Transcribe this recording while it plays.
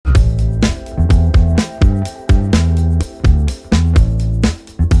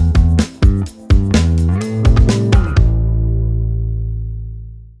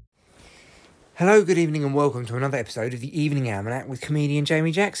Hello, good evening and welcome to another episode of the Evening Almanac with comedian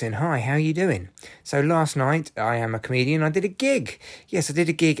Jamie Jackson. Hi, how are you doing? So last night, I am a comedian, I did a gig. Yes, I did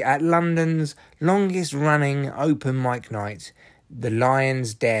a gig at London's longest running open mic night, the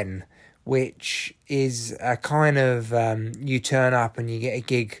Lion's Den, which is a kind of you turn up and you get a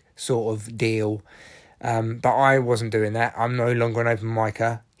gig sort of deal. But I wasn't doing that. I'm no longer an open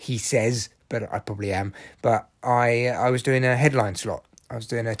micer, he says, but I probably am. But I was doing a headline slot. I was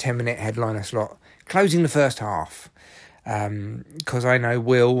doing a 10-minute headliner slot, closing the first half, because I know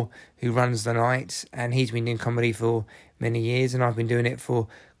Will, who runs the night, and he's been doing comedy for many years, and I've been doing it for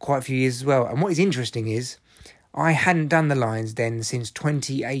quite a few years as well. And what is interesting is, I hadn't done the Lion's Den since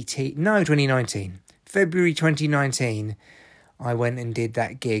 2019. February 2019, I went and did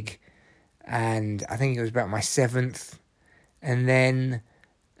that gig, and I think it was about my 7th, and then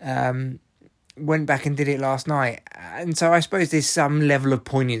went back and did it last night. And so I suppose there's some level of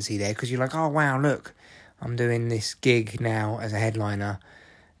poignancy there, because you're like, oh wow, look, I'm doing this gig now as a headliner,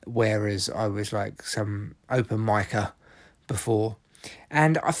 whereas I was like some open micer before.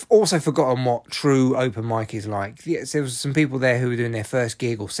 And I've also forgotten what true open mic is like. Yes, there was some people there who were doing their first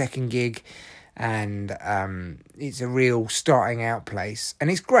gig or second gig, and it's a real starting out place,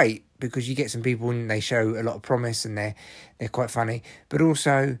 and it's great because you get some people and they show a lot of promise and they're quite funny, but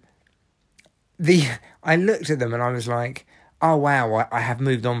also I looked at them and I was like, oh wow, I have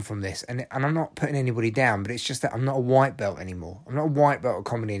moved on from this. And I'm not putting anybody down, but it's just that I'm not a white belt anymore. I'm not a white belt of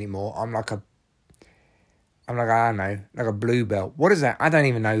comedy anymore. I'm like, I don't know, like a blue belt. What is that? I don't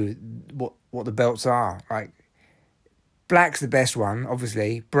even know what the belts are. Like, black's the best one,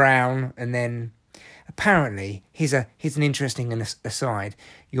 obviously, brown, and then apparently, here's an interesting aside.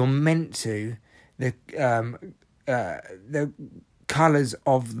 You're meant to, the colours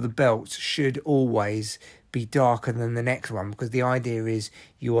of the belts should always be darker than the next one, because the idea is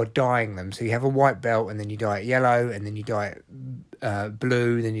you are dyeing them. So you have a white belt and then you dye it yellow, and then you dye it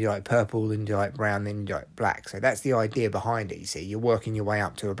blue, then you dye it purple, then you dye it brown, then you dye it black. So that's the idea behind it, you see. You're working your way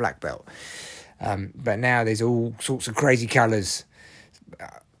up to a black belt. But now there's all sorts of crazy colours.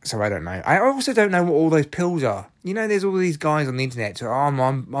 So I don't know. I also don't know what all those pills are. You know, there's all these guys on the internet. So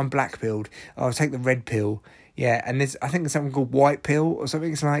I'm black pilled. I'll take the red pill. Yeah, and I think there's something called white pill or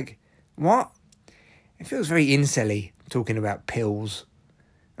something. It's like, what? It feels very incel-y talking about pills.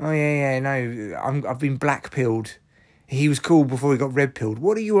 Oh yeah, no, I've been black pilled. He was cool before he got red pilled.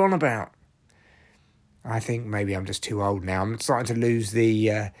 What are you on about? I think maybe I'm just too old now. I'm starting to lose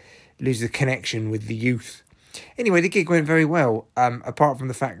the connection with the youth. Anyway, the gig went very well. Apart from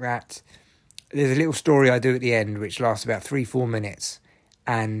the fact that there's a little story I do at the end, which lasts about 3-4 minutes,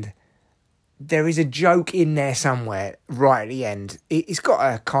 and there is a joke in there somewhere right at the end. It's got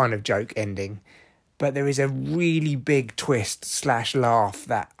a kind of joke ending, but there is a really big twist / laugh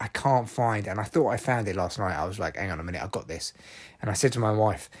that I can't find. And I thought I found it last night. I was like, hang on a minute, I've got this. And I said to my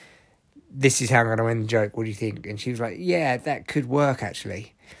wife, this is how I'm going to end the joke. What do you think? And she was like, yeah, that could work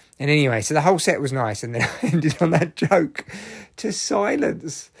actually. And anyway, so the whole set was nice. And then I ended on that joke. Just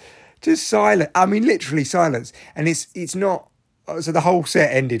silence. I mean, literally silence. And it's not, so the whole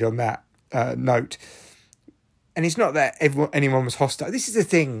set ended on that note, and it's not that anyone was hostile. This is the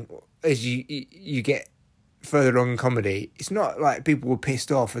thing, as you get further along in comedy, it's not like people were pissed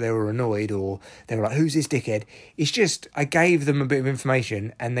off or they were annoyed or they were like, who's this dickhead? It's just I gave them a bit of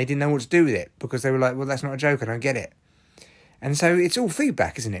information and they didn't know what to do with it, because they were like, well, that's not a joke, I don't get it. And so it's all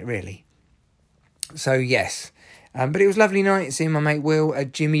feedback, isn't it, really? So yes, but it was a lovely night seeing my mate Will.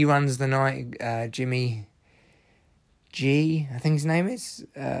 Jimmy runs the night. Jimmy G, I think his name is,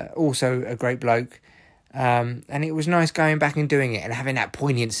 also a great bloke, and it was nice going back and doing it and having that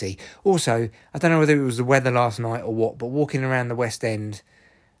poignancy. Also, I don't know whether it was the weather last night or what, but walking around the West End,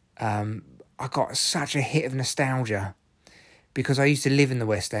 I got such a hit of nostalgia, because I used to live in the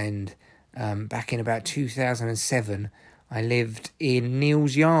West End back in about 2007. I lived in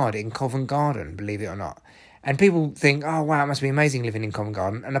Neal's Yard in Covent Garden, believe it or not. And people think, oh, wow, it must be amazing living in Covent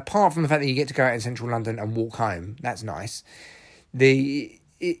Garden. And apart from the fact that you get to go out in central London and walk home, that's nice.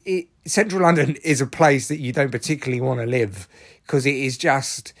 Central London is a place that you don't particularly want to live, because it is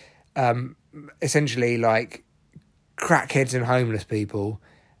just essentially like crackheads and homeless people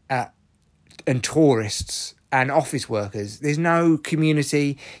and tourists and office workers. There's no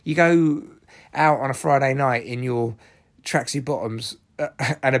community. You go out on a Friday night in your tracksuit bottoms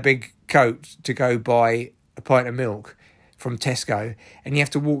and a big coat to go buy a pint of milk from Tesco, and you have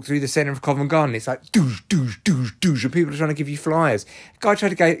to walk through the centre of Covent Garden. It's like doosh, and people are trying to give you flyers. A guy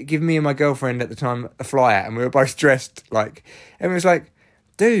tried to give me and my girlfriend at the time a flyer, and we were both dressed like, and it was like,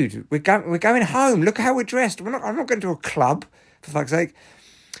 dude, we're going home. Look how we're dressed. I'm not going to a club, for fuck's sake.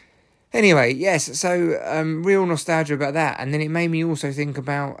 Anyway, yes, so real nostalgia about that. And then it made me also think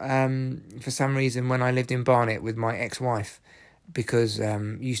about, for some reason, when I lived in Barnet with my ex-wife, because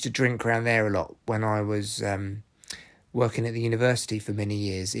used to drink around there a lot when I was working at the university for many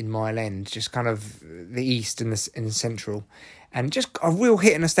years in Mile End, just kind of the east and the central. And just a real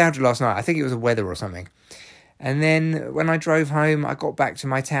hit of nostalgia last night. I think it was the weather or something. And then when I drove home, I got back to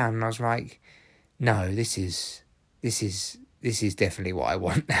my town and I was like, no, this is definitely what I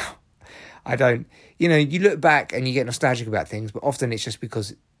want now. I don't, you look back and you get nostalgic about things, but often it's just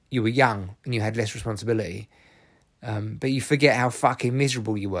because you were young and you had less responsibility. But you forget how fucking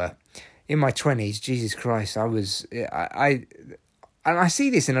miserable you were. In my 20s, Jesus Christ, and I see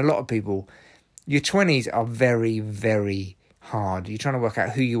this in a lot of people. Your 20s are very, very hard. You're trying to work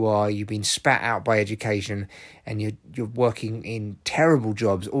out who you are. You've been spat out by education and you're working in terrible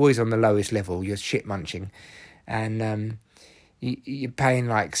jobs, always on the lowest level. You're shit munching. And, you're paying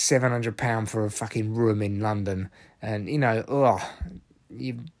like £700 for a fucking room in London, and you're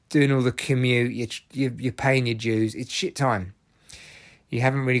doing all the commute. You're paying your dues. It's shit time. You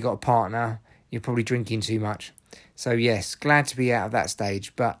haven't really got a partner. You're probably drinking too much. So yes, glad to be out of that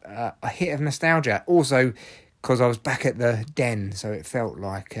stage, but a hit of nostalgia. Also, because I was back at the den, so it felt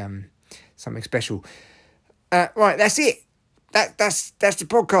like something special. Right, that's it. That's the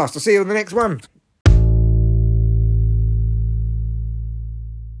podcast. I'll see you on the next one.